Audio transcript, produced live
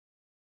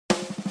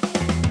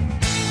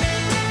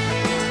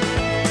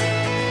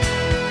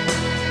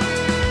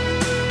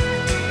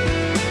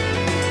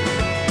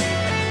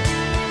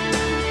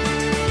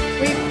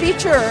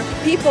feature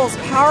people's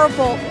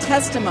powerful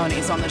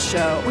testimonies on the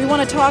show. We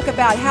want to talk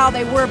about how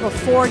they were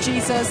before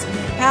Jesus,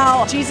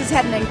 how Jesus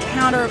had an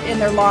encounter in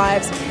their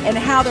lives, and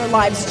how their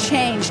lives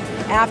changed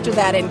after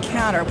that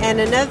encounter. And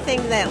another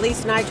thing that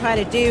Lisa and I try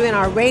to do in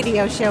our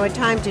radio show, A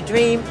Time to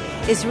Dream,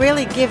 is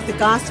really give the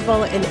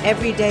gospel in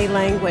everyday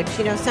language.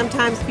 You know,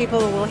 sometimes people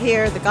will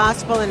hear the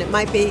gospel and it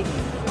might be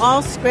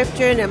all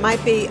scripture and it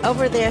might be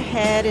over their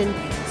head, and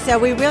so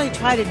we really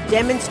try to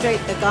demonstrate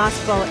the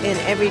gospel in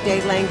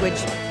everyday language.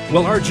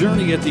 Well, our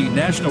journey at the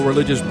National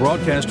Religious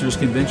Broadcasters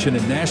Convention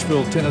in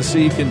Nashville,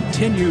 Tennessee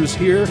continues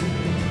here.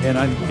 And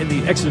I'm in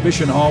the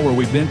exhibition hall where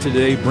we've been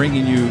today,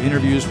 bringing you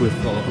interviews with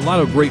a lot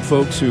of great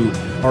folks who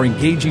are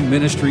engaging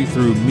ministry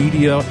through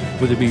media,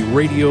 whether it be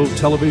radio,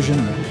 television,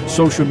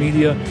 social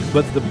media.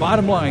 But the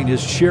bottom line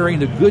is sharing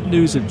the good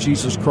news of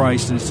Jesus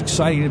Christ. And it's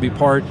exciting to be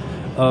part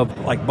of,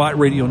 like Bott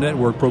Radio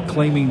Network,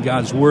 proclaiming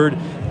God's Word,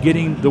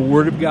 getting the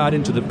Word of God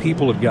into the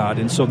people of God.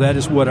 And so that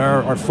is what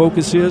our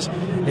focus is.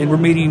 And we're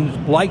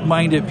meeting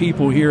like-minded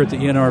people here at the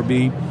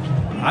NRB.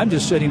 I'm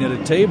just sitting at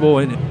a table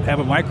and have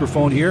a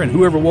microphone here, and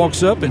whoever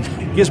walks up and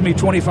gives me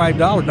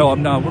 $25. No,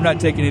 I'm not. We're not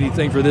taking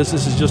anything for this.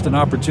 This is just an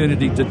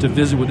opportunity to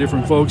visit with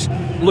different folks.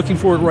 Looking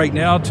forward right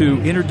now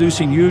to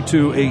introducing you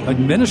to a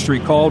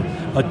ministry called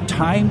A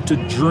Time to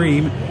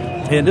Dream.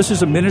 And this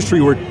is a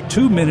ministry where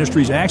two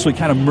ministries actually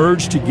kind of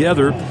merge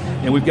together.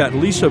 And we've got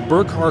Lisa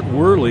Burkhart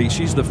Worley.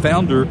 She's the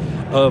founder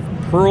of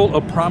Pearl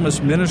of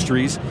Promise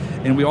Ministries.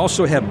 And we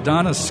also have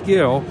Donna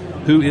Skill,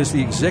 who is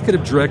the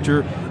executive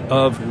director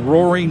of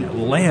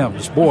Roaring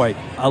Lambs. Boy,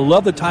 I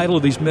love the title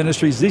of these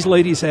ministries. These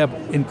ladies have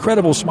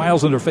incredible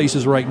smiles on their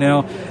faces right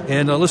now.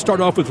 And let's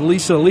start off with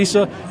Lisa.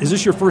 Lisa, is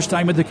this your first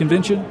time at the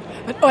convention?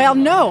 Well,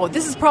 no,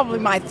 this is probably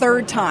my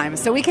third time.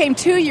 So we came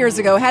 2 years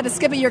ago, had to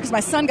skip a year because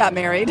my son got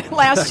married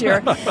last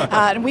year,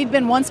 and we'd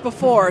been once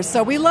before.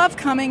 So we love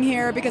coming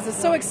here because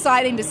it's so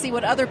exciting to see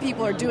what other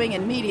people are doing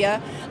in media.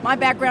 My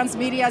background's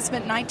media. I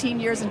spent 19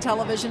 years in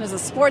television as a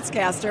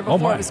sportscaster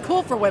before it was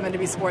cool for women to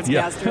be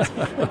sportscasters.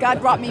 Yeah. But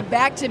God brought me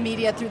back to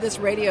media through this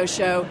radio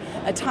show,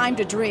 A Time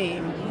to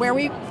Dream, where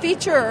we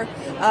feature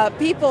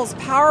people's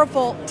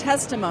powerful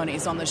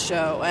testimonies on the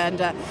show.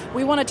 And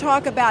we want to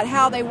talk about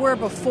how they were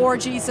before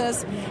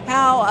Jesus,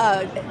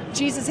 how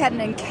Jesus had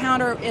an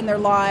encounter in their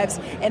lives,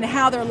 and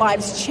how their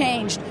lives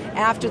changed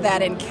after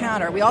that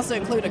encounter. We also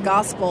include a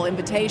gospel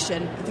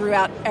invitation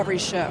throughout every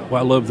show.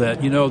 Well, I love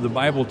that. You know, the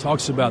Bible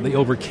talks about they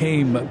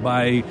overcame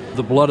by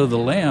the blood of the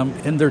Lamb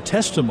and their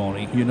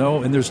testimony, you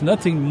know, and there's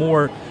nothing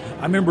more.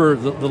 I remember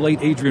the late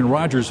Adrian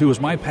Rogers, who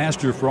was my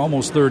pastor for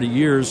almost 30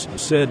 years,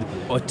 said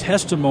a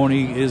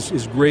testimony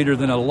is greater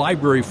than a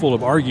library full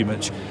of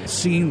arguments.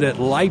 Seeing that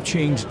life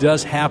change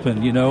does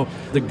happen, you know.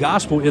 The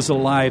gospel is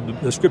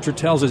alive. The scripture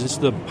tells us it's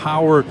the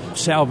power of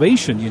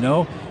salvation, you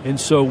know. And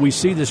so we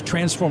see this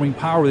transforming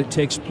power that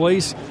takes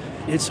place.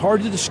 It's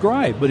hard to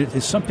describe, but it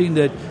is something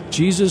that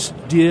Jesus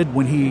did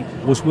when he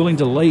was willing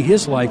to lay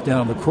his life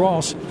down on the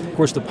cross. Of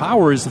course, the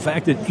power is the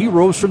fact that he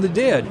rose from the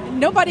dead.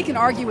 Nobody can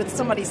argue with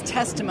somebody's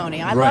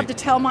testimony. I love to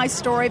tell my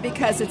story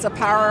because it's a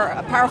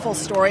powerful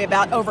story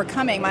about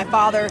overcoming. My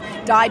father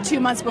died 2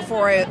 months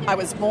before I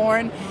was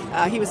born.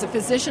 He was a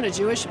physician, a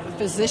Jewish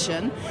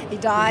physician. He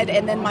died,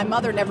 and then my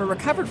mother never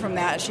recovered from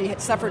that. She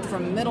had suffered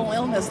from mental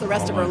illness the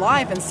rest of her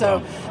life. And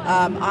so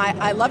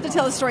I love to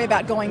tell the story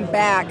about going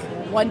back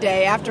one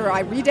day after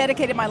I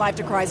rededicated my life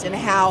to Christ and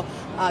how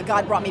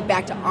God brought me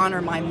back to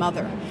honor my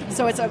mother.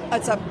 So it's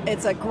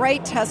a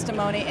great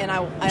testimony, and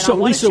I want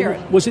Lisa, to share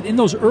it. Was it in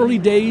those early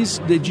days,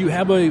 did you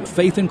have a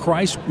faith in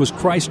Christ? Was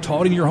Christ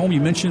taught in your home?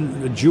 You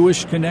mentioned a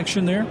Jewish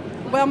connection there.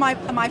 Well,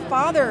 my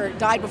father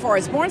died before I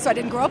was born, so I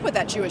didn't grow up with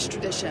that Jewish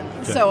tradition.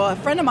 Okay. So a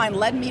friend of mine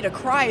led me to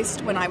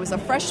Christ when I was a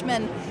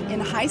freshman in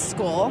high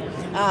school.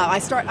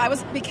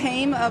 I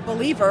became a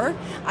believer.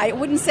 I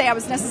wouldn't say I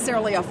was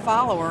necessarily a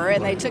follower,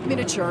 and they took me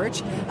to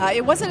church.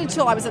 It wasn't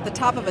until I was at the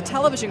top of a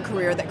television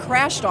career that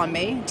crashed on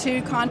me.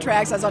 2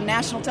 contracts, I was on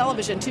national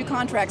television, 2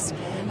 contracts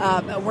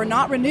were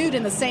not renewed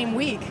in the same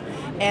week,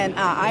 and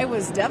I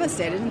was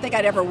devastated. I didn't think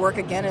I'd ever work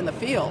again in the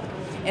field.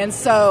 And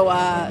so,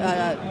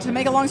 to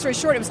make a long story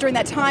short, it was during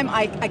that time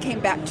I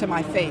came back to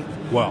my faith.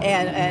 Wow.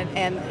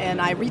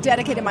 And I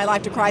rededicated my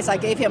life to Christ. I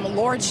gave him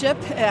lordship.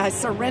 I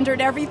surrendered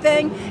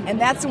everything.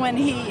 And that's when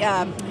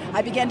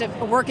I began to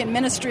work in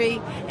ministry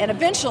and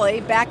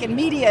eventually back in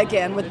media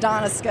again with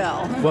Donna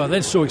Skill. Well,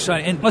 that's so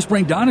exciting. And let's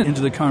bring Donna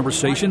into the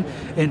conversation.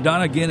 And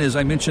Donna, again, as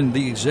I mentioned,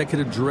 the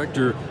executive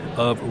director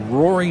of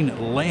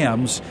Roaring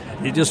Lambs.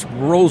 It just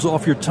rolls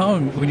off your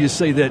tongue when you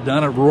say that,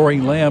 Donna,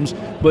 Roaring Lambs.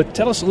 But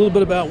tell us a little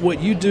bit about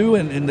what you do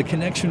and the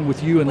connection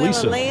with you and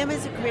Lisa. Well, a lamb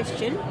is a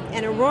Christian,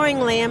 and a roaring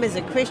lamb is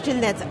a Christian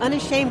that's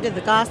unashamed of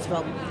the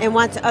gospel and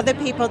wants other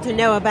people to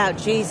know about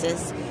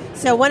Jesus.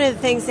 So one of the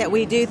things that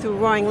we do through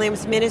Roaring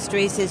Lambs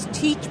Ministries is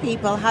teach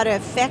people how to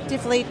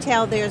effectively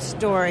tell their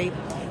story.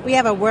 We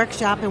have a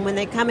workshop, and when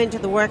they come into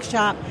the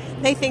workshop,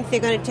 they think they're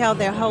going to tell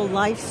their whole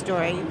life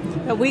story.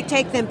 But we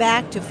take them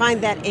back to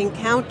find that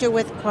encounter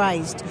with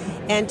Christ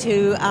and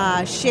to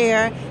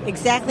share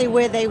exactly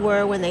where they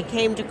were when they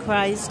came to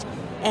Christ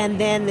and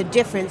then the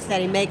difference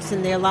that he makes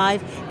in their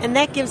life. And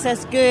that gives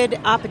us good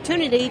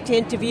opportunity to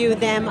interview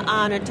them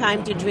on a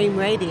Time to Dream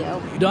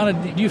radio. Donna,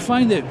 do you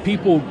find that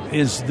people,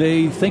 as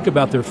they think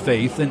about their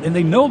faith, and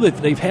they know that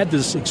they've had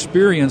this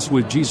experience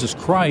with Jesus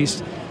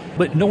Christ,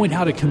 but knowing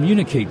how to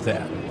communicate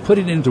that, put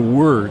it into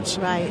words,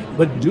 right,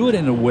 but do it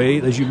in a way,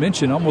 as you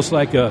mentioned, almost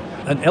like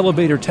an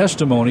elevator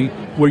testimony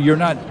where you're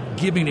not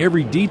giving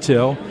every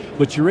detail,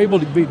 but you're able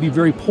to be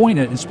very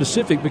poignant and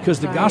specific, because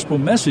the gospel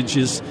message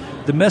is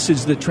the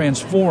message that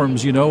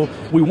transforms.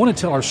 We want to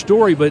tell our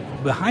story, but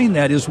behind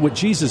that is what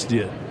Jesus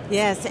did.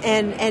 Yes,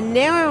 and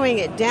narrowing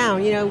it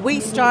down. We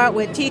start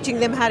with teaching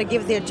them how to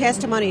give their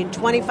testimony in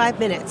 25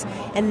 minutes,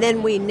 and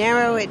then we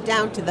narrow it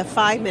down to the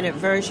 5-minute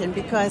version,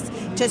 because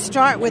to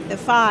start with the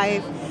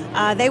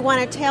 5, they want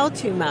to tell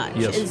too much.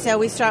 Yes. And so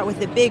we start with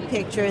the big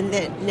picture and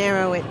then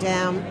narrow it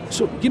down.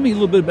 So give me a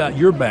little bit about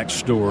your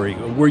backstory,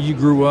 where you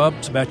grew up,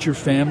 about your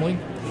family.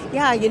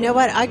 Yeah, you know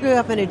what? I grew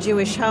up in a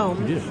Jewish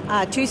home. You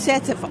did. 2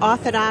 sets of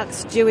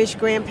Orthodox Jewish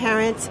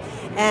grandparents,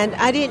 and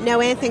I didn't know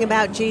anything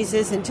about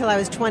Jesus until I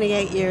was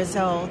 28 years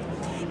old.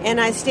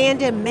 And I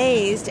stand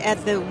amazed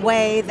at the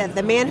way that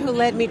the man who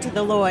led me to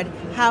the Lord,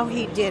 how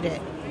he did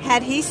it.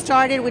 Had he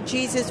started with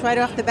Jesus right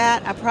off the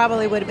bat, I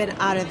probably would have been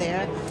out of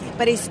there.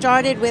 But he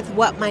started with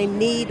what my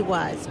need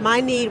was. My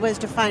need was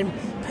to find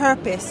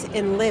purpose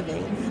in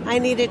living. I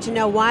needed to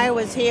know why I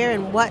was here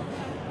and what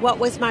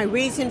was my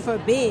reason for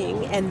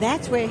being, and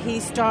that's where he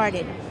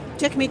started.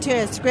 Took me to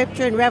a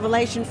scripture in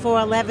Revelation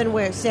 4:11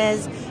 where it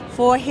says,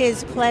 "For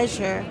his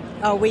pleasure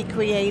are we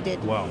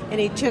created." Wow. And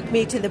he took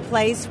me to the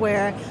place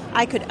where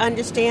I could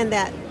understand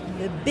that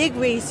the big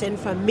reason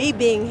for me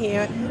being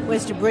here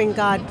was to bring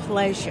God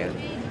pleasure.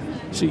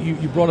 See,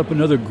 you brought up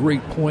another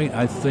great point,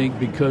 I think,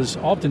 because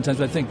oftentimes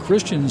I think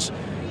Christians,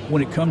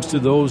 when it comes to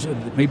those,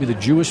 maybe the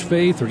Jewish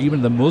faith or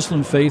even the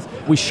Muslim faith,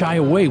 we shy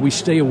away, we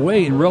stay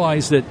away, and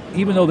realize that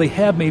even though they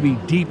have maybe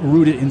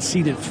deep-rooted and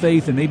seated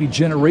faith and maybe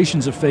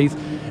generations of faith,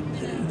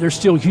 they're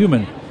still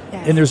human.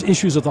 Yes. And there's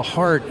issues of the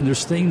heart, and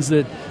there's things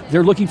that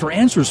they're looking for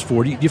answers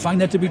for. Do you find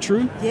that to be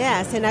true?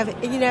 Yes, and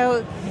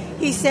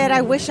he said,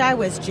 "I wish I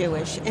was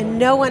Jewish," and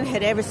no one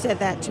had ever said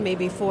that to me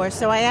before.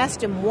 So I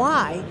asked him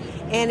why,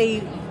 and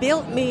he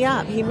built me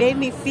up. He made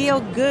me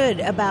feel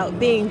good about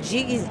being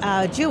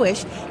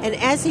Jewish, and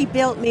as he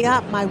built me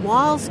up, my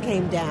walls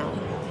came down.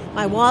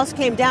 My walls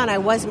came down. I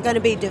wasn't going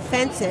to be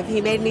defensive.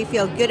 He made me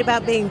feel good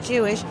about being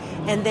Jewish,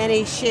 and then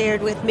he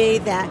shared with me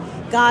that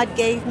God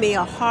gave me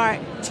a heart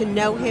to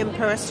know him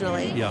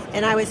personally, Yeah.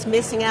 and I was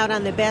missing out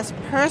on the best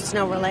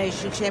personal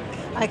relationship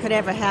I could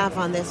ever have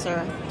on this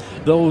earth.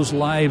 Those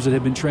lives that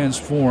have been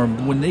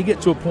transformed, when they get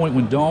to a point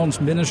when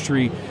Dawn's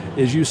ministry,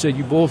 as you said,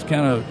 you both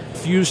kind of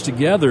fuse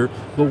together,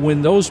 but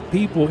when those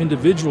people,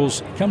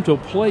 individuals, come to a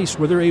place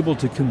where they're able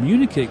to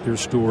communicate their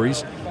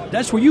stories,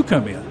 that's where you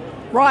come in.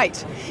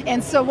 Right.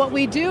 And so what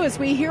we do is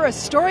we hear a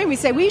story and we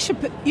say, you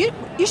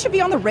should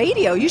be on the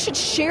radio. You should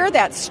share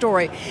that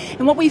story.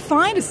 And what we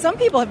find is some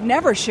people have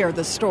never shared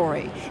the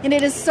story. And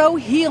it is so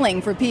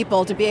healing for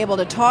people to be able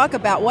to talk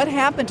about what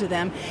happened to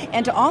them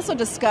and to also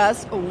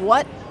discuss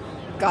what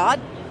God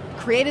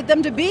created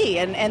them to be,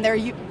 and they're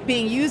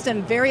being used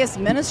in various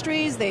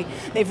ministries.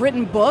 They've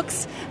written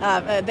books.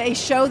 They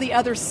show the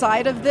other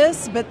side of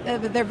this, but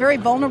they're very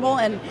vulnerable,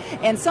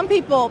 and some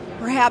people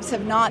perhaps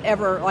have not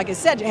ever, like I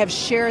said, have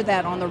shared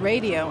that on the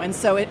radio, and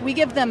so we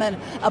give them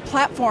a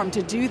platform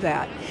to do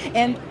that,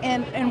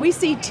 and we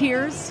see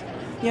tears.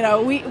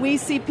 We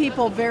see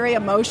people very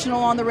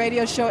emotional on the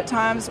radio show at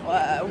times.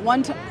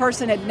 One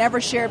person had never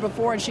shared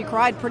before, and she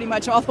cried pretty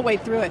much all the way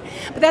through it.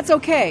 But that's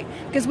okay,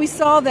 because we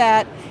saw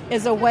that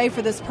as a way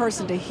for this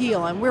person to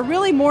heal. And we're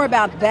really more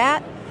about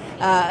that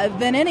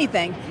than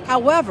anything.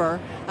 However,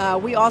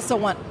 we also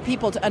want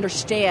people to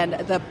understand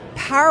the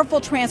powerful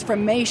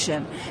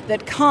transformation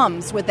that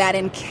comes with that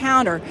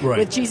encounter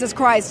with Jesus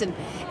Christ.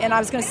 And I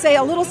was going to say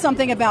a little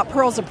something about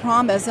Pearls of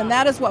Promise, and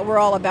that is what we're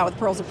all about with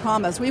Pearls of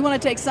Promise. We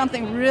want to take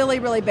something really,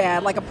 really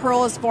bad, like a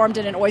pearl is formed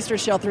in an oyster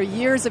shell through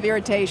years of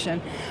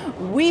irritation.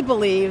 We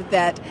believe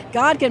that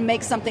God can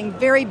make something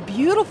very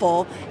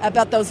beautiful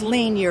about those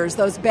lean years,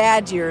 those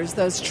bad years,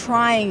 those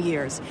trying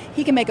years.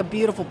 He can make a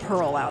beautiful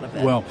pearl out of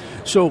it. Well,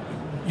 so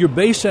you're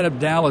based out of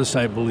Dallas,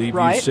 I believe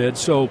you said.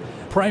 So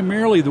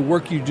primarily the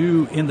work you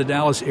do in the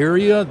Dallas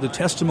area, the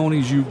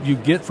testimonies you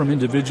get from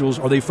individuals,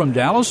 are they from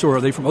Dallas or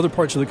are they from other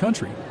parts of the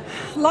country?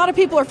 A lot of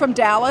people are from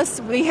Dallas.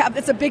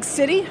 It's a big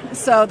city,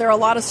 so there are a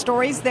lot of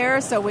stories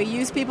there. So we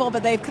use people,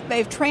 but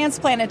they've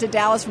transplanted to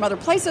Dallas from other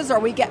places, or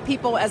we get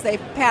people as they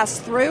pass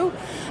through.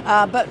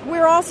 But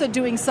we're also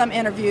doing some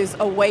interviews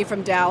away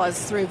from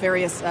Dallas through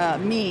various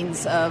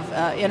means of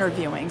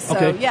interviewing.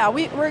 So yeah,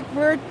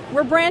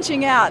 we're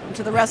branching out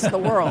to the rest of the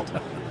world.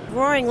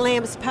 Roaring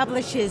Lambs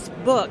publishes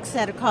books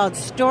that are called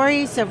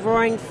Stories of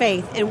Roaring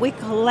Faith, and we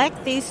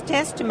collect these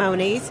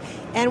testimonies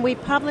and we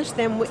publish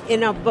them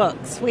in our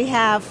books. We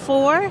have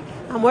 4.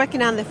 I'm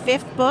working on the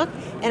 5th book,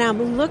 and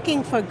I'm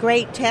looking for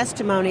great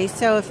testimonies.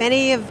 So if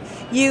any of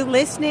you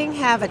listening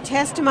have a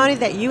testimony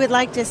that you would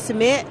like to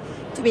submit,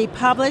 to be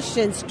published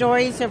in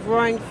Stories of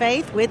Roaring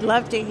Faith, we'd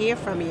love to hear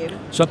from you.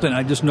 Something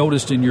I just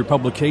noticed in your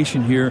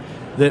publication here,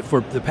 that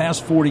for the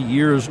past 40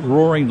 years,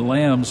 Roaring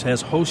Lambs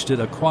has hosted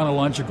a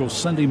chronological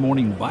Sunday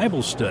morning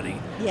Bible study.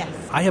 Yes.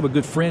 I have a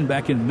good friend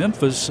back in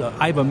Memphis,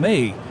 Iva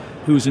May,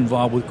 who's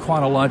involved with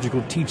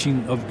chronological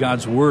teaching of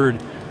God's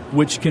Word,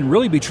 which can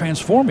really be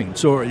transforming.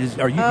 So are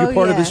you're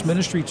part of this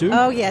ministry too?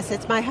 Oh, yes.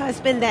 It's my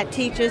husband that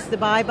teaches the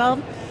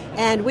Bible.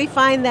 And we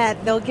find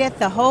that they'll get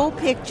the whole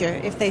picture.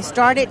 If they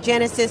start at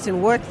Genesis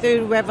and work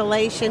through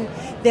Revelation,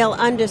 they'll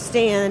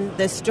understand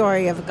the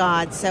story of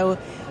God. So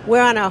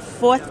we're on our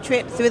 4th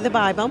trip through the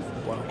Bible.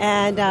 Wow.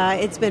 And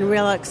it's been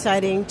real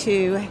exciting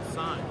to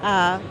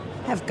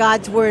have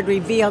God's Word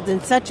revealed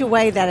in such a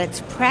way that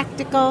it's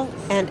practical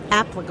and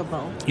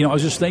applicable. You know, I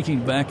was just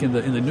thinking back in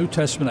the New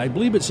Testament, I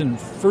believe it's in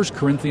 1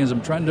 Corinthians,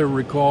 I'm trying to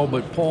recall,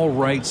 but Paul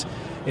writes,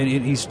 and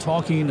he's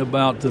talking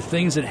about the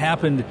things that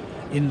happened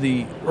in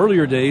the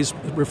earlier days,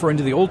 referring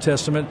to the Old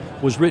Testament,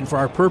 was written for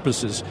our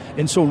purposes.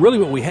 And so really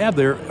what we have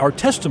there are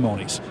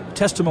testimonies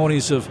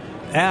of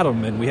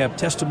Adam, and we have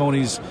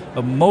testimonies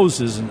of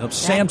Moses and of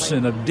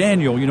Samson, of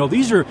Daniel. You know,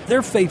 these are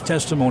their faith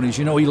testimonies,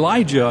 you know,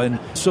 Elijah. And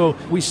so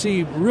we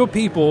see real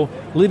people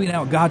living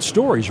out God's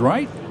stories,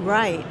 right?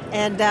 Right.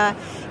 And,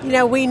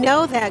 we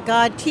know that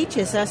God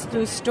teaches us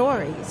through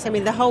stories. I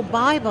mean, the whole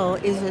Bible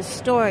is a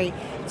story.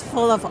 It's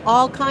full of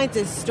all kinds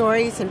of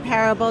stories and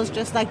parables,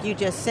 just like you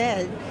just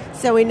said.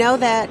 So we know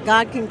that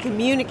God can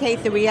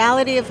communicate the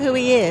reality of who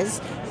He is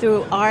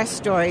through our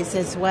stories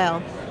as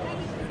well.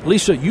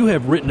 Lisa, you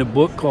have written a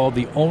book called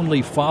The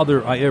Only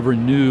Father I Ever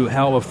Knew,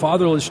 How a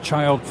Fatherless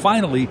Child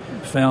Finally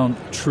Found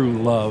True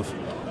Love.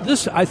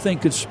 This, I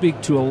think, could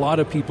speak to a lot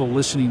of people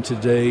listening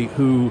today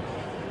who,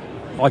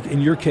 like in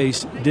your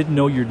case, didn't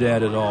know your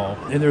dad at all.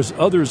 And there's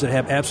others that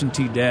have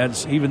absentee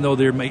dads, even though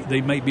they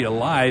may be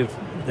alive,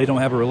 they don't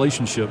have a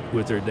relationship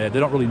with their dad. They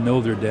don't really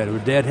know their dad, or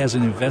dad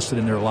hasn't invested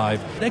in their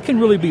life. That can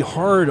really be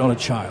hard on a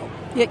child.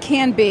 It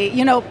can be.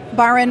 You know,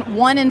 Byron,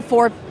 1 in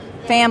 4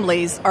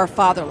 families are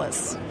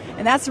fatherless.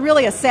 And that's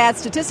really a sad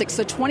statistic.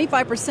 So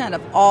 25%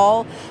 of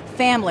all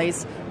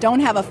families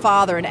don't have a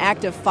father, an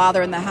active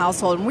father in the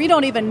household. And we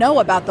don't even know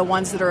about the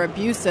ones that are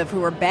abusive,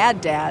 who are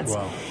bad dads.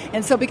 Wow.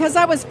 And so because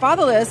I was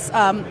fatherless,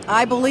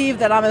 I believe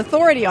that I'm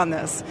authority on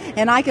this.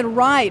 And I can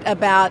write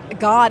about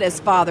God as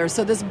Father.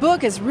 So this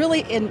book is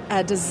really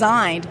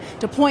designed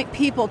to point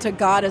people to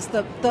God as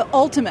the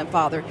ultimate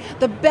Father,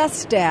 the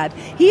best dad.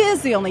 He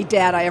is the only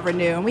dad I ever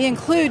knew. And we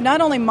include not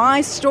only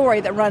my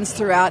story that runs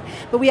throughout,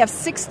 but we have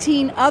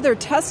 16 other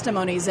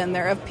testimonies in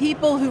there of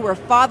people who were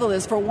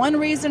fatherless for one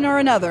reason or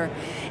another,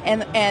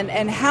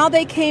 and how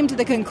they came to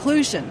the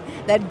conclusion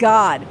that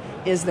God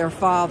is their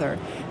Father.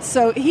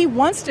 So He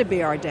wants to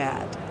be our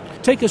dad.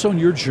 Take us on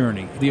your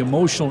journey, the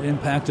emotional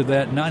impact of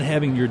that, not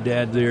having your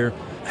dad there,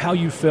 how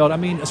you felt. I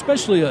mean,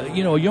 especially a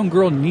young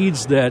girl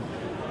needs that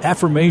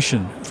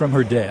affirmation from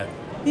her dad.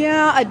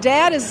 Yeah, a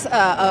dad is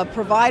a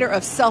provider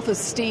of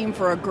self-esteem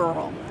for a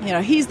girl. You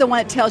know, he's the one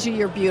that tells you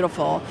you're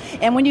beautiful.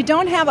 And when you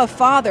don't have a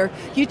father,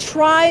 you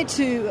try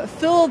to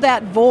fill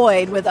that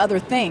void with other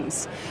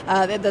things.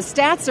 The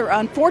stats are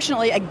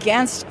unfortunately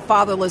against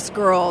fatherless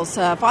girls.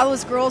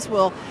 Fatherless girls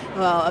will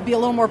be a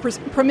little more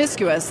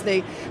promiscuous.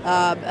 The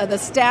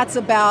stats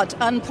about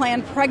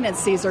unplanned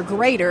pregnancies are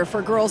greater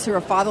for girls who are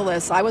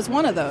fatherless. I was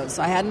one of those.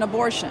 I had an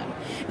abortion.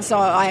 And so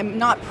I'm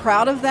not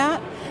proud of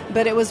that.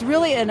 But it was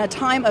really in a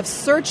time of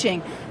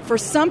searching for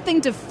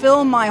something to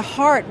fill my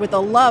heart with a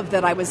love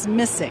that I was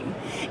missing.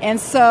 And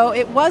so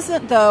it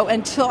wasn't, though,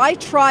 until I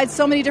tried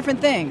so many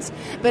different things,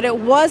 but it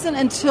wasn't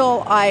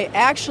until I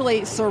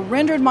actually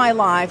surrendered my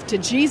life to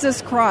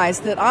Jesus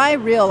Christ that I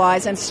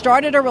realized and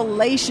started a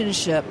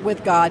relationship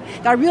with God,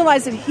 that I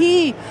realized that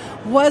He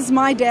was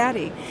my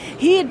daddy.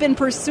 He had been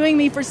pursuing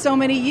me for so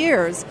many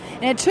years,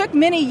 and it took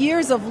many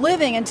years of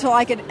living until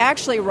I could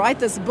actually write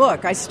this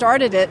book. I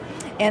started it,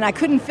 and I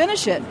couldn't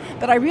finish it,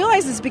 but I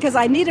realized it's because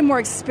I needed more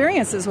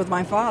experiences with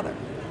my father.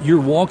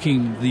 You're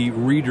walking the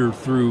reader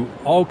through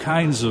all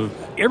kinds of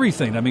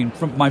everything. I mean,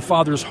 from my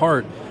father's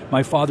heart,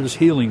 my father's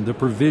healing, the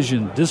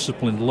provision,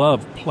 discipline,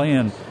 love,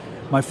 plan,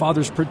 my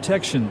father's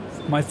protection,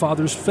 my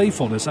father's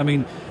faithfulness. I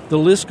mean, the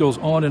list goes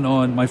on and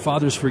on. My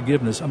father's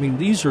forgiveness. I mean,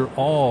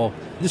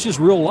 this is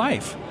real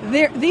life.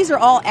 These are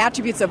all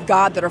attributes of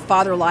God that are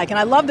father-like. And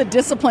I love the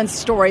discipline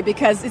story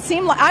because it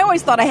seemed like I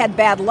always thought I had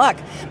bad luck.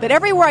 But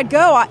everywhere I'd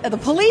go, the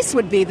police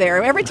would be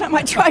there. Every time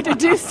I tried to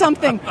do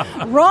something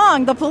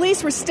wrong, the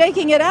police were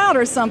staking it out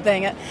or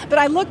something. But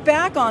I look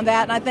back on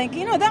that and I think,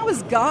 that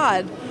was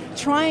God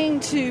trying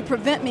to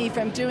prevent me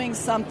from doing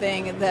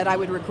something that I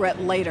would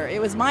regret later. It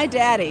was my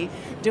daddy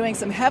doing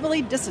some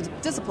heavily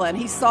discipline.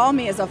 He saw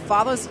me as a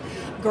fatherless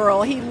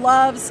girl. He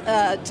loves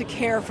to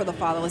care for the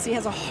fatherless. He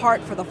has a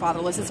heart for the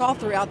fatherless. It's all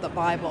throughout the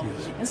Bible.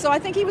 And so I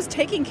think He was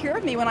taking care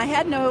of me when I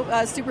had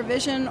no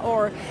supervision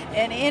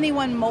and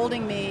anyone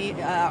molding me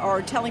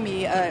or telling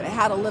me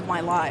how to live my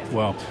life.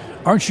 Wow.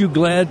 Aren't you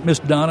glad, Miss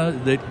Donna,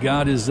 that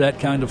God is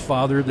that kind of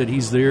father, that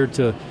He's there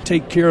to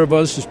take care of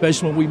us,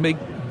 especially when we make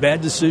bad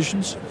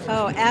decisions?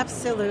 Oh,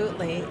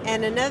 absolutely.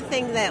 And another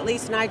thing that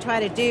Lisa and I try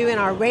to do in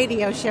our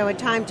radio show, A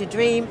Time to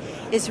Dream,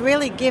 is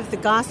really give the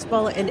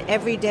gospel in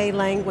everyday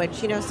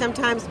language. You know,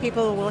 sometimes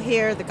people will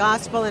hear the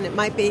gospel and it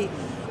might be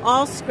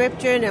all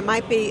scripture and it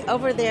might be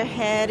over their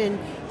head, and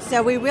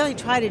so we really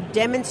try to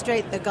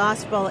demonstrate the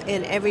gospel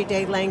in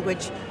everyday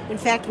language. In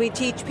fact, we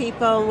teach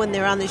people when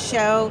they're on the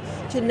show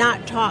to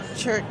not talk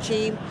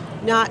churchy,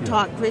 not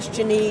talk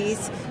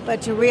Christianese,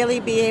 but to really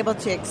be able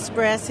to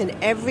express in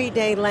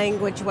everyday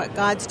language what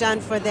God's done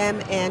for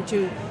them and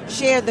to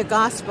share the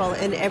gospel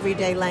in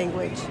everyday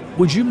language.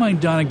 Would you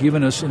mind, Donna,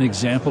 giving us an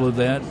example of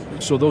that?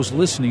 So those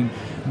listening,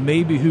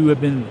 maybe who have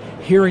been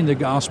hearing the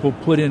gospel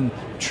put in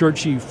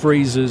churchy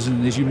phrases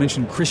and, as you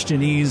mentioned,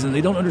 Christianese, and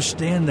they don't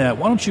understand that.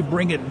 Why don't you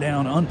bring it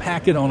down,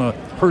 unpack it on a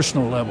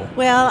personal level?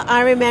 Well,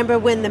 I remember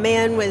when the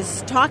man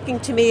was talking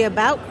to me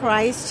about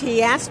Christ,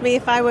 he asked me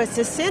if I was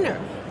a sinner.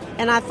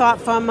 And I thought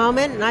for a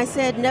moment, and I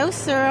said, "No,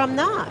 sir, I'm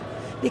not,"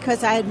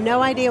 because I had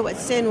no idea what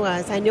sin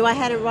was. I knew I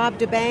hadn't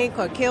robbed a bank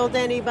or killed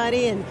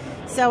anybody, and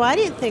so I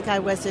didn't think I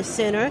was a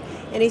sinner.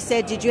 And he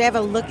said, "Did you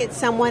ever look at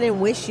someone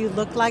and wish you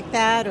looked like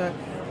that,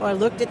 or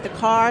looked at the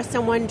car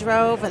someone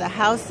drove or the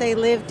house they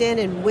lived in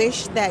and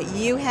wished that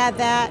you had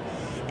that?"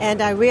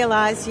 And I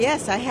realized,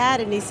 yes, I had.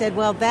 And he said,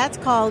 "Well, that's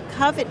called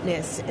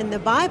covetousness in the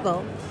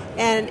Bible,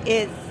 and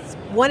it's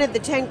one of the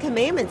 10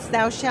 Commandments,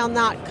 thou shalt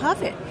not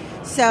covet."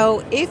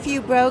 So if you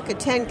broke a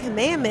 10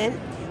 Commandment,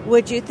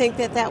 would you think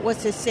that that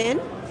was a sin?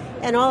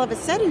 And all of a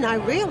sudden I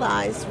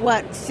realized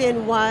what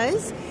sin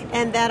was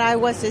and that I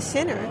was a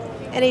sinner.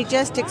 And he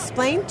just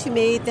explained to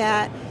me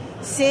that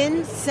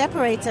sin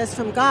separates us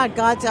from God.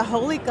 God's a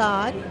holy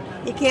God.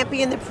 He can't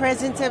be in the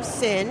presence of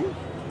sin.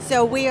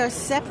 So we are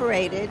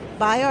separated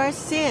by our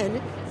sin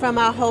from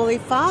our Holy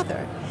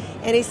Father.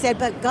 And he said,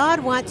 but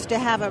God wants to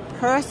have a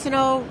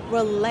personal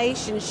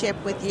relationship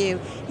with you.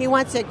 He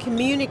wants to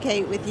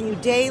communicate with you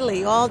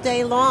daily, all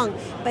day long.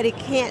 But he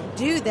can't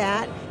do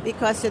that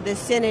because of the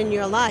sin in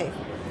your life.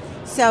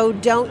 So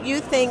don't you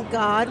think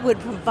God would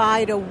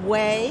provide a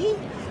way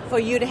for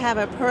you to have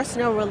a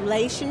personal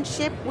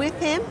relationship with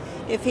him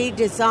if he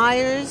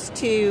desires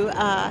to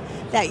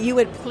that you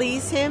would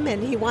please him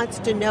and he wants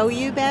to know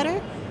you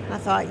better? I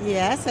thought,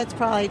 yes, that's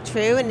probably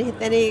true. And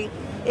then he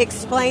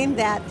explained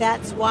that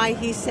that's why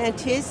he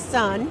sent his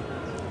son,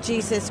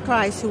 Jesus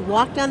Christ, who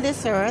walked on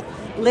this earth,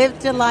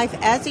 lived a life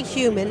as a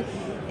human,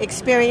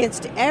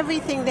 experienced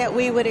everything that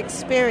we would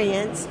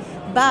experience,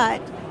 but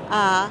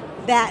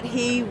that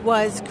he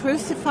was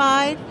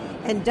crucified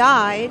and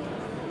died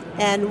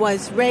and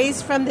was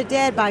raised from the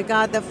dead by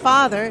God the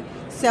Father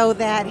so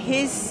that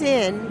his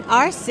sin,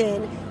 our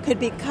sin, could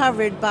be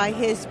covered by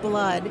his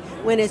blood.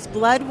 When his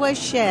blood was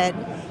shed,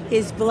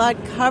 his blood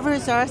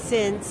covers our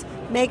sins,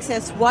 makes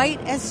us white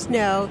as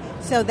snow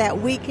so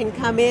that we can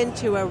come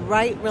into a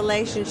right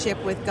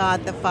relationship with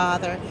God the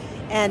Father.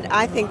 And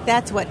I think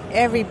that's what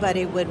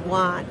everybody would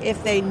want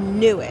if they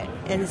knew it.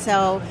 And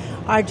so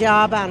our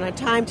job on A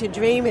Time to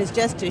Dream is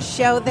just to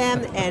show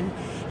them and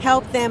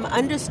help them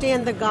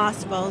understand the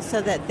gospel so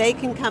that they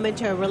can come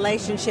into a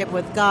relationship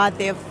with God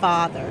their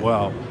Father.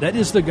 Wow, that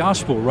is the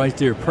gospel right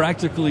there,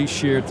 practically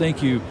shared.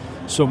 Thank you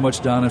so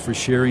much, Donna, for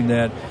sharing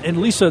that.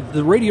 And Lisa,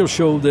 the radio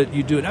show that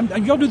you do,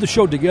 y'all do the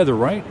show together,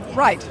 right?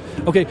 Right.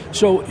 Okay,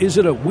 so is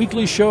it a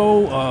weekly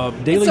show,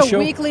 daily show? It's a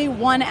weekly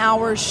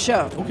 1-hour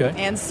show. Okay.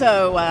 And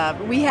so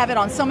we have it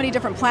on so many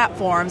different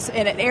platforms,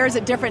 and it airs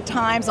at different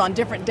times, on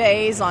different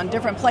days, on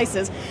different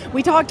places.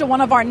 We talked to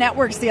one of our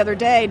networks the other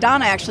day,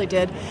 Donna actually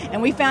did,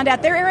 and we found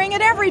out they're airing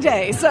it every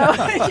day. So,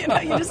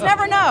 you just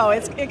never know.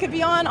 It could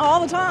be on all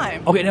the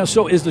time. Okay, now,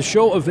 so is the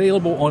show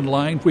available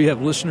online? We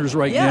have listeners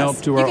right now to our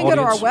audience. You can go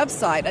to our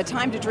website,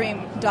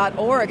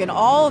 atimetodream.org, and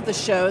all of the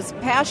shows,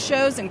 past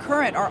shows and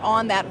current, are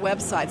on that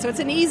website. So it's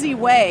an easy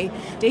way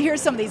to hear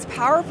some of these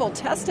powerful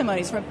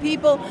testimonies from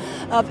people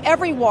of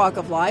every walk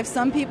of life.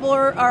 Some people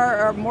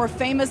are more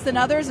famous than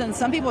others, and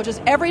some people are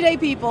just everyday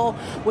people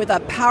with a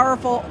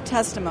powerful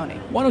testimony.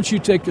 Why don't you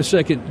take a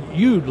second,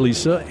 you,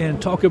 Lisa,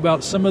 and talk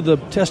about some of the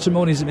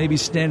testimonies that maybe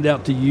stand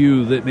out to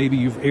you that maybe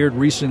you've aired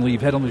recently,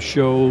 you've had on the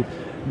show,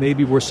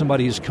 maybe where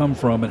somebody has come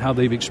from and how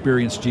they've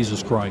experienced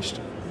Jesus Christ.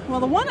 Well,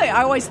 the one I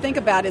always think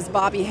about is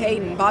Bobby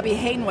Hayden. Bobby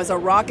Hayden was a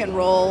rock and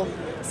roll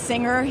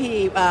singer.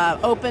 He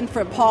opened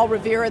for Paul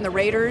Revere and the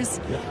Raiders,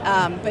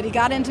 but he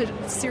got into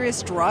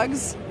serious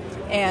drugs,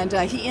 and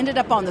he ended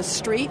up on the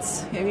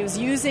streets. He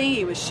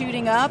was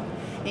shooting up.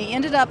 He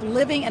ended up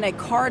living in a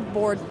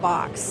cardboard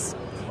box.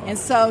 And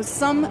so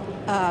some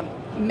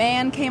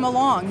man came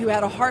along who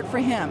had a heart for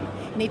him,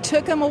 and he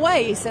took him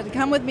away. He said,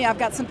 "Come with me, I've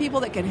got some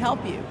people that can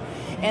help you."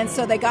 And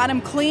so they got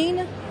him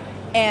clean,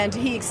 and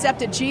he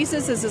accepted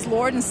Jesus as his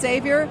Lord and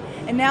Savior.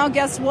 And now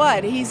guess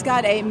what? He's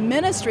got a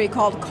ministry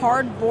called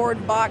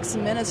Cardboard Box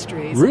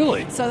Ministries.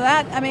 Really? So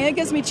it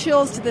gives me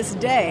chills to this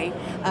day.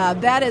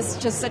 That is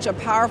just such a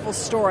powerful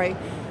story.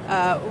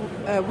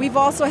 We've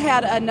also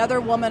had another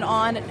woman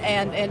on,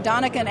 and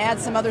Donna can add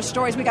some other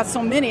stories. We got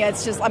so many.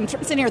 It's just, I'm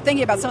sitting here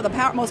thinking about some of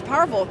the most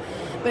powerful.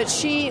 But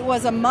she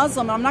was a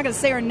Muslim. I'm not going to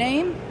say her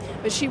name,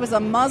 but she was a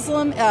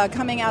Muslim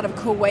coming out of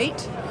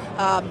Kuwait.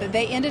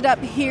 They ended up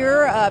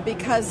here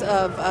because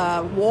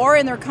of war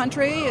in their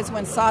country, is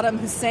when Saddam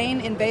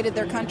Hussein invaded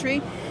their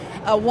country.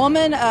 A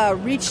woman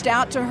reached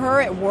out to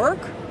her at work,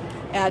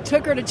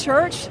 took her to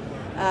church,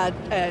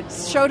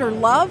 showed her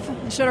love,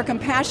 showed her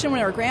compassion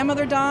when her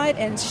grandmother died,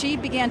 and she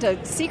began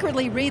to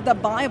secretly read the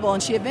Bible,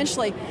 and she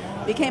eventually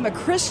became a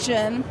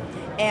Christian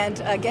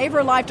and gave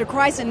her life to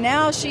Christ, and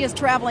now she is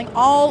traveling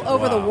all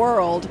over the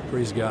world.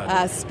 Praise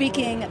God.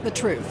 Speaking the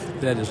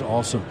truth. That is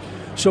awesome.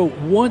 So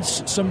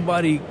once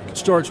somebody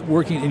starts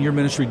working in your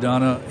ministry,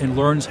 Donna, and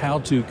learns how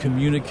to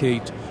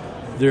communicate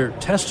their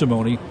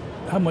testimony,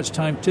 how much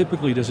time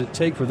typically does it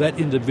take for that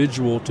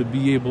individual to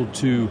be able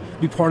to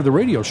be part of the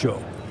radio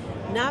show?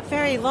 Not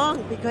very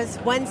long, because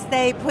once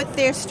they put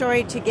their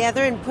story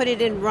together and put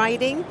it in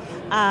writing,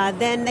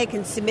 then they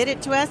can submit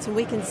it to us and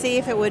we can see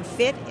if it would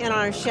fit in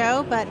our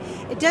show. But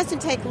it doesn't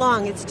take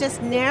long. It's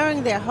just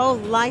narrowing their whole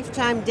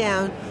lifetime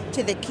down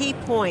to the key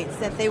points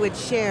that they would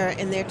share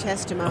in their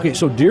testimony. Okay,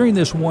 so during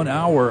this 1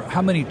 hour,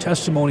 how many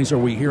testimonies are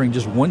we hearing?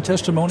 Just one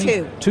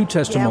testimony? Two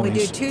testimonies.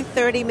 Yeah, we do 2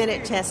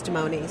 30-minute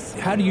testimonies.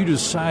 How do you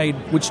decide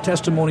which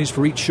testimonies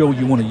for each show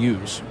you want to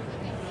use?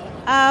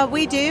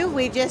 We do.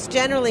 We just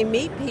generally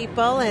meet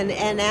people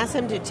and ask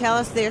them to tell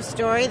us their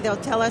story. They'll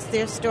tell us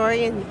their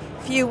story in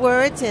few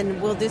words,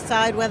 and we'll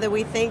decide whether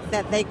we think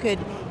that they could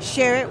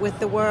share it with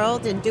the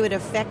world and do it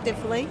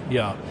effectively.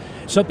 Yeah.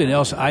 Something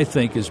else I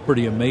think is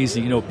pretty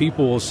amazing.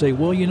 People will say,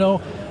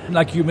 well,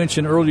 like you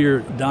mentioned earlier,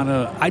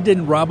 Donna, I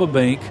didn't rob a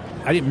bank.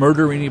 I didn't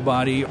murder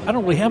anybody. I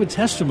don't really have a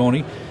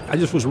testimony. I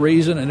just was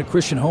raised in a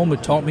Christian home.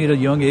 It taught me at a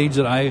young age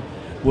that I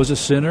was a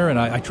sinner, and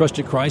I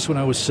trusted Christ when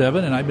I was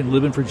 7, and I've been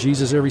living for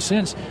Jesus ever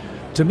since.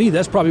 To me,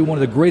 that's probably one of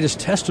the greatest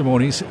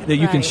testimonies that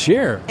you can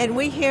share. And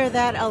we hear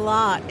that a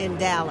lot in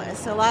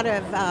Dallas. A lot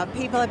of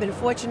people have been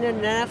fortunate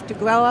enough to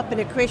grow up in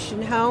a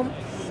Christian home,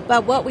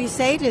 but what we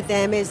say to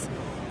them is,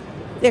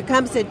 there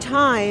comes a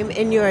time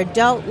in your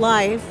adult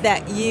life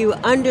that you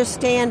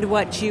understand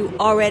what you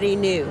already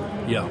knew.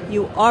 Yeah.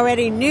 You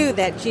already knew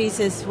that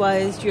Jesus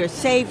was your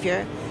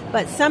Savior,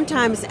 but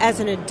sometimes as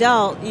an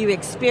adult, you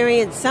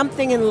experience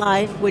something in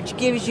life which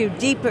gives you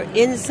deeper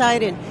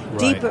insight and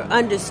deeper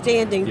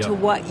understanding to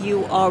what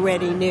you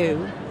already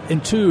knew.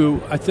 And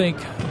 2, I think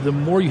the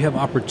more you have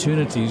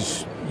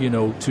opportunities,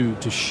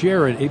 to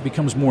share it, it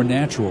becomes more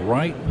natural,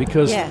 right?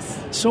 Because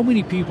so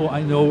many people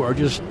I know are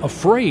just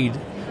afraid.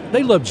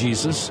 They love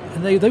Jesus,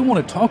 and they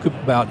want to talk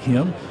about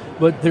him,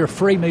 but they're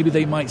afraid maybe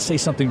they might say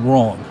something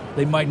wrong.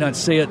 They might not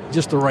say it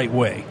just the right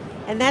way.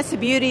 And that's the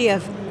beauty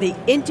of the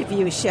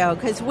interview show,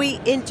 because we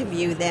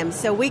interview them,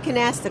 so we can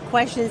ask the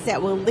questions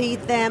that will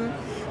lead them,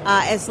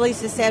 as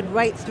Lisa said,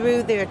 right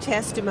through their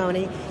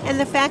testimony. And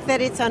the fact that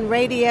it's on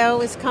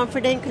radio is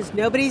comforting, because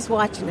nobody's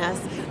watching us.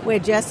 We're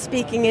just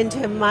speaking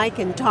into a mic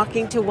and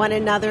talking to one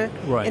another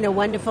in a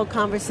wonderful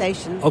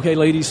conversation. Okay,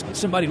 ladies,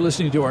 somebody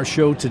listening to our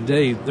show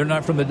today, they're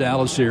not from the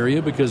Dallas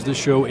area, because this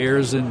show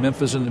airs in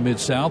Memphis in the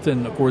Mid-South,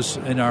 and, of course,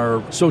 in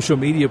our social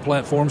media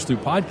platforms through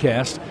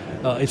podcast.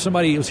 If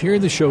somebody was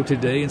hearing the show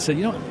today and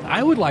said,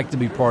 I would like to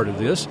be part of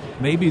this,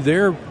 maybe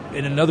they're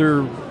in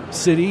another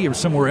city or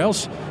somewhere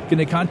else, can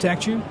they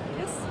contact you?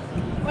 Yes.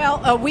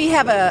 Well, we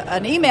have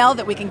an email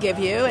that we can give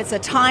you. It's a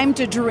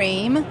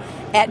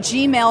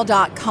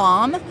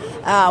timetodream@gmail.com.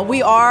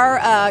 We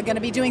are going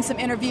to be doing some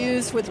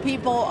interviews with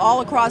people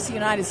all across the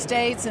United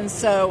States, and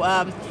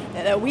so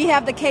we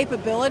have the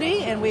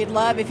capability, and we'd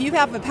love, if you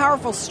have a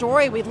powerful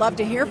story, we'd love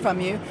to hear from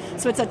you.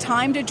 So it's a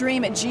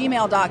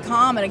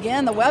timetodream@gmail.com, and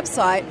again, the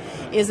website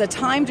is a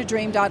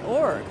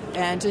timetodream.org,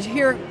 and to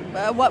hear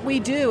what we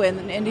do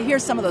and to hear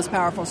some of those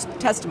powerful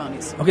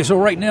testimonies. Okay, so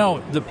right now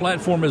the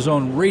platform is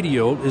on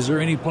radio. Is there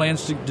any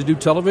plans to do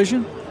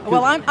television?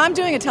 Well, I'm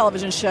doing a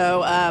television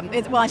show. I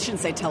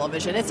shouldn't say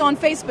television. It's on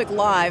Facebook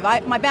Live.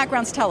 My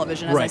background's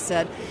television, as I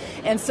said.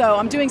 And so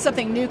I'm doing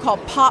something new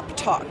called Pop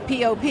Talk,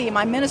 P-O-P.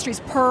 My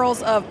ministry's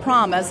Pearls of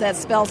Promise. That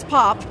spells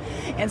pop.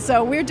 And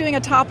so we're doing a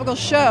topical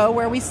show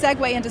where we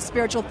segue into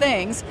spiritual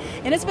things.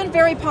 And it's been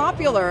very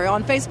popular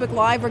on Facebook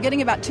Live. We're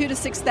getting about 2,000 to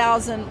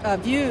 6,000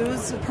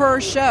 views per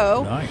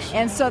show. Nice.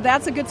 And so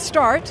that's a good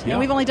start. Yeah. And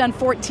we've only done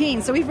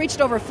 14. So we've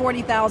reached over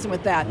 40,000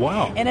 with that.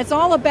 Wow. And it's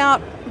all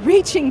about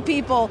reaching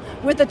people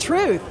with the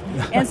truth.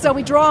 And so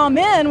we draw them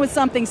in with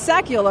something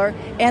secular,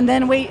 and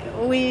then we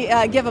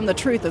give them the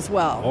truth as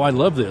well. Oh, I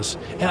love this.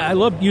 And I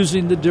love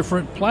using the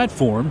different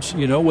platforms,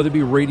 whether it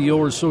be radio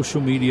or social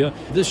media.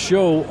 This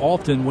show,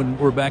 often when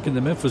we're back in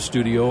the Memphis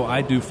studio,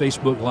 I do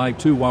Facebook Live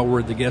too while we're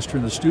at the guest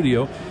in the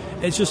studio.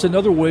 It's just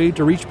another way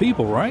to reach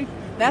people, right?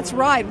 That's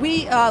right.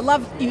 We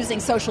love using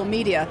social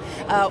media.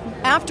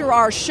 After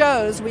our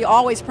shows, we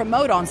always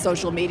promote on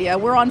social media.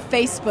 We're on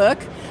Facebook.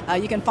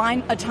 You can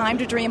find A Time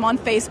to Dream on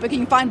Facebook. You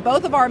can find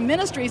both of our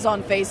ministries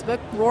on Facebook,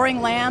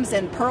 Roaring Lambs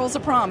and Pearls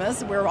of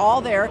Promise. We're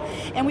all there.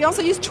 And we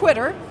also use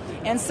Twitter.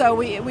 And so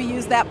we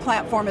use that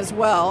platform as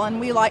well. And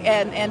we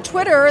and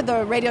Twitter,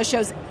 the radio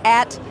show's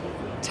at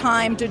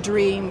Time to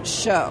Dream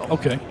Show.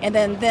 Okay. And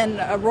then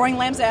Roaring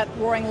Lambs at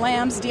Roaring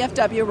Lambs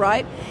DFW,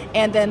 right?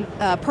 And then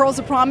Pearls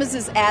of Promise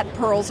is at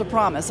Pearls of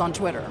Promise on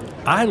Twitter.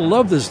 I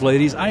love this,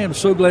 ladies. I am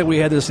so glad we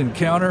had this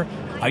encounter.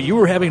 You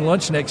were having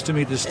lunch next to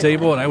me at this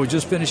table, and I was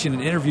just finishing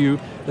an interview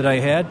that I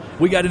had.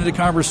 We got into the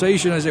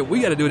conversation. I said, we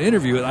got to do an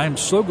interview, and I'm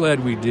so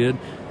glad we did.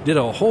 Did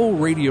a whole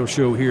radio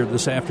show here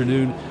this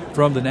afternoon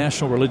from the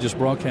National Religious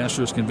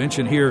Broadcasters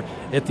Convention here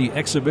at the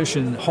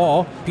exhibition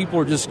hall. People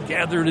are just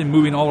gathered and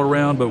moving all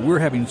around, but we're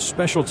having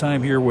special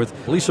time here with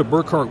Lisa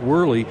Burkhart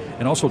Worley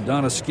and also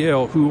Donna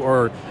Scale, who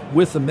are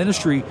with the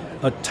ministry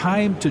A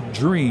Time to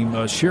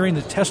Dream, sharing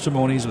the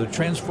testimonies of the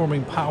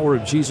transforming power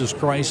of Jesus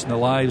Christ in the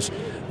lives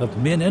of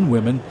men and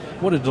women.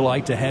 What a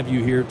delight to have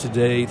you here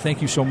today.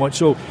 Thank you so much.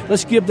 So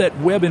let's give that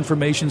web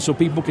information so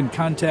people can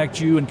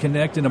contact you and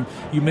connect. And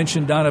you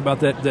mentioned, Donna,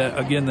 about that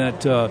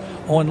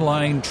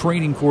online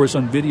training course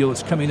on video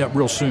that's coming up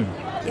real soon.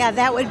 Yeah,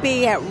 that would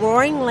be at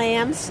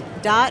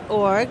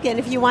roaringlambs.org. And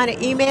if you want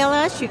to email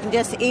us, you can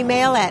just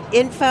email at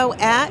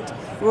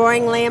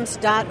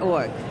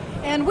info@roaringlambs.org.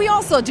 And we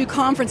also do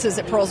conferences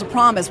at Pearls of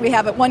Promise. We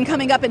have one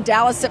coming up in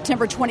Dallas,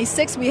 September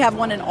 26th. We have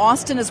one in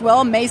Austin as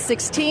well, May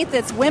 16th.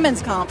 It's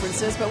women's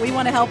conferences, but we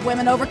want to help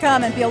women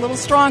overcome and be a little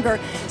stronger.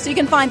 So you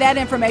can find that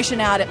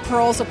information out at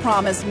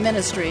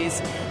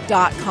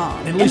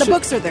pearlsofpromiseministries.com. And the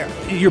books are there.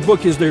 Your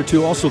book is there,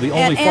 too, also, The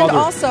Only Father. And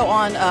also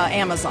on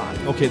Amazon.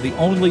 Okay, The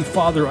Only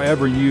Father I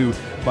Ever Knew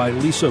by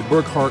Lisa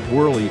Burkhart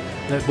Worley.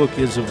 That book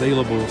is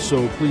available,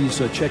 so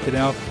please check it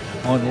out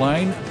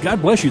online. God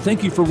bless you.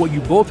 Thank you for what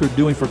you both are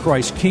doing for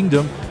Christ's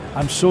kingdom.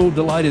 I'm so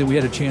delighted that we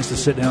had a chance to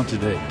sit down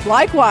today.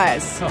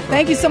 Likewise.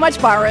 Thank you so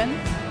much, Byron.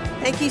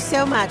 Thank you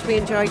so much. We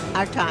enjoyed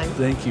our time.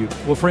 Thank you.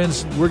 Well,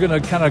 friends, we're going to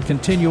kind of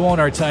continue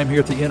on our time here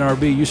at the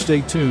NRB. You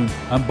stay tuned.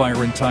 I'm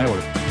Byron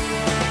Tyler.